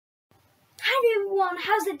everyone,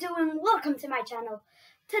 how's it doing? Welcome to my channel.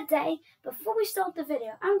 Today, before we start the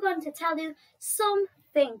video, I'm going to tell you some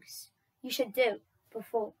things you should do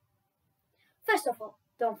before. First of all,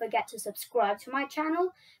 don't forget to subscribe to my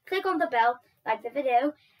channel, click on the bell, like the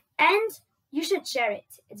video, and you should share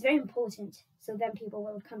it. It's very important, so then people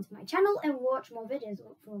will come to my channel and watch more videos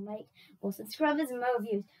for like more subscribers and more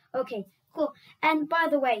views. Okay, cool. And by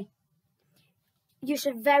the way, you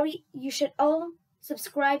should all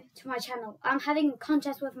subscribe to my channel. I'm having a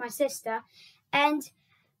contest with my sister, and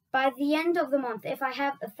by the end of the month, if I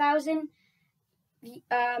have 1,000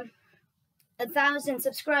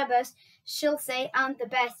 subscribers, she'll say I'm the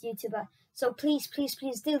best YouTuber. So please, please,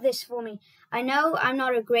 please do this for me. I know I'm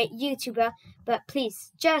not a great YouTuber, but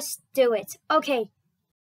please, just do it. Okay,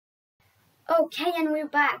 and we're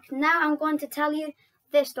back. Now I'm going to tell you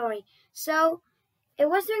this story. So, it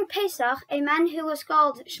was during Pesach. A man who was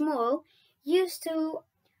called Shmuel used to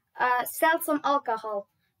sell some alcohol,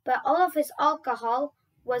 but all of his alcohol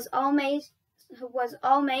was all made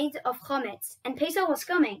of chametz, and Pesach was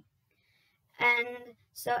coming. And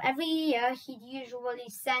so every year he'd usually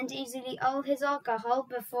send easily all his alcohol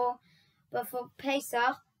before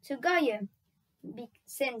Pesach to Goyim,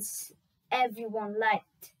 since everyone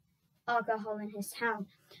liked alcohol in his town.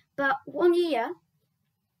 But one year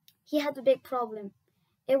he had a big problem.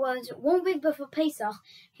 It was 1 week before Pesach.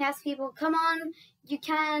 He asked people, "Come on, you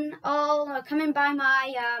can all come and buy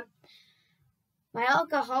my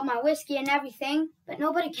alcohol, my whiskey, and everything." But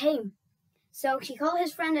nobody came. So he called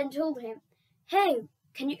his friend and told him, "Hey,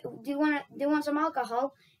 do you want some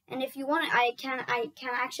alcohol? And if you want it, I can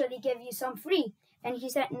actually give you some free." And he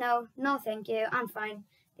said, "No, thank you. I'm fine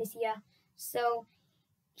this year." So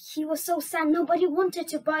he was so sad. Nobody wanted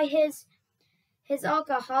to buy his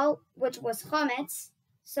alcohol, which was chametz.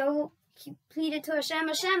 So he pleaded to Hashem,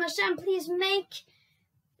 Hashem, please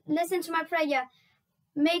listen to my prayer.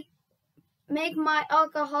 Make my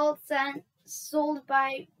alcohol sold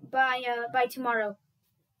by tomorrow.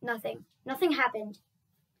 Nothing happened.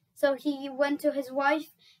 So he went to his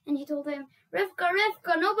wife and he told him, Rivka,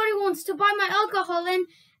 nobody wants to buy my alcohol and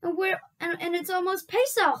it's almost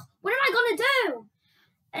Pesach. What am I gonna do?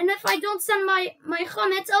 And if I don't send my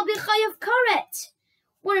chametz, I'll be chayav karet.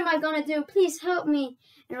 What am I gonna do? Please help me.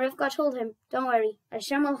 And Rivka told him, "Don't worry,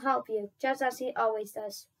 Hashem will help you, just as he always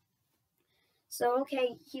does." So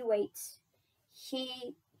okay, he waits.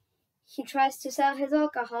 He tries to sell his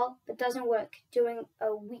alcohol, but doesn't work during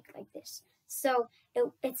a week like this. So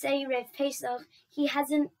it's Erev Pesach. He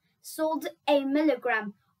hasn't sold a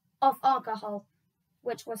milligram of alcohol,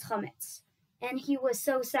 which was chametz. And he was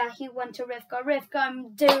so sad. He went to Rivka. Rivka,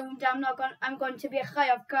 I'm doomed. I'm going to be a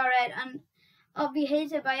chayav karet, and I'll be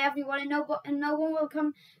hated by everyone, and no one will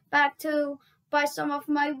come back to buy some of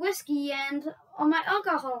my whiskey and all my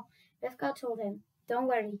alcohol. Rivka told him, "Don't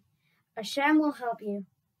worry, Hashem will help you."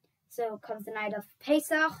 So comes the night of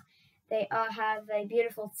Pesach. They all have a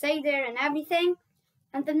beautiful seder and everything.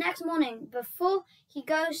 And the next morning, before he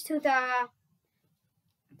goes to the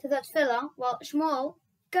tefillah, well, Shmuel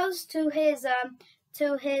goes to his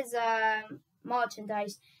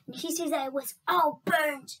merchandise, and he sees that it was all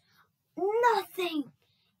burnt. Nothing.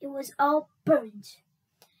 It was all burnt.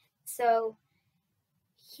 So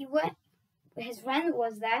he went. His friend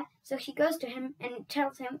was there, so he goes to him and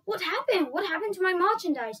tells him, "What happened? What happened to my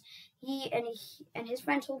merchandise?" And his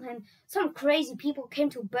friend told him, "Some crazy people came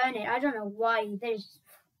to burn it. I don't know why.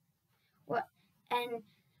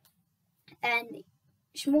 And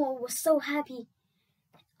Shmuel was so happy.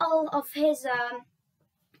 All of his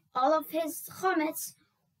chametz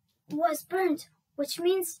was burnt, which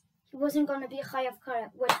means he wasn't going to be a chayav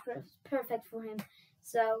karet, which was perfect for him.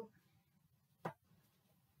 So,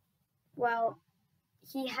 well,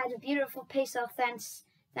 he had a beautiful Pesach thanks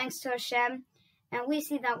to Hashem. And we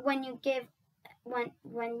see that when you give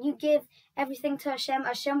everything to Hashem,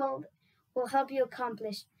 Hashem will help you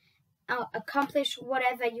accomplish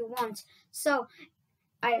whatever you want. So,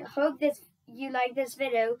 I hope you like this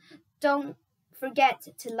video. Don't forget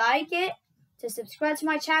to like it, to subscribe to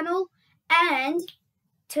my channel, and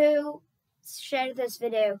to share this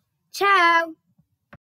video. Ciao!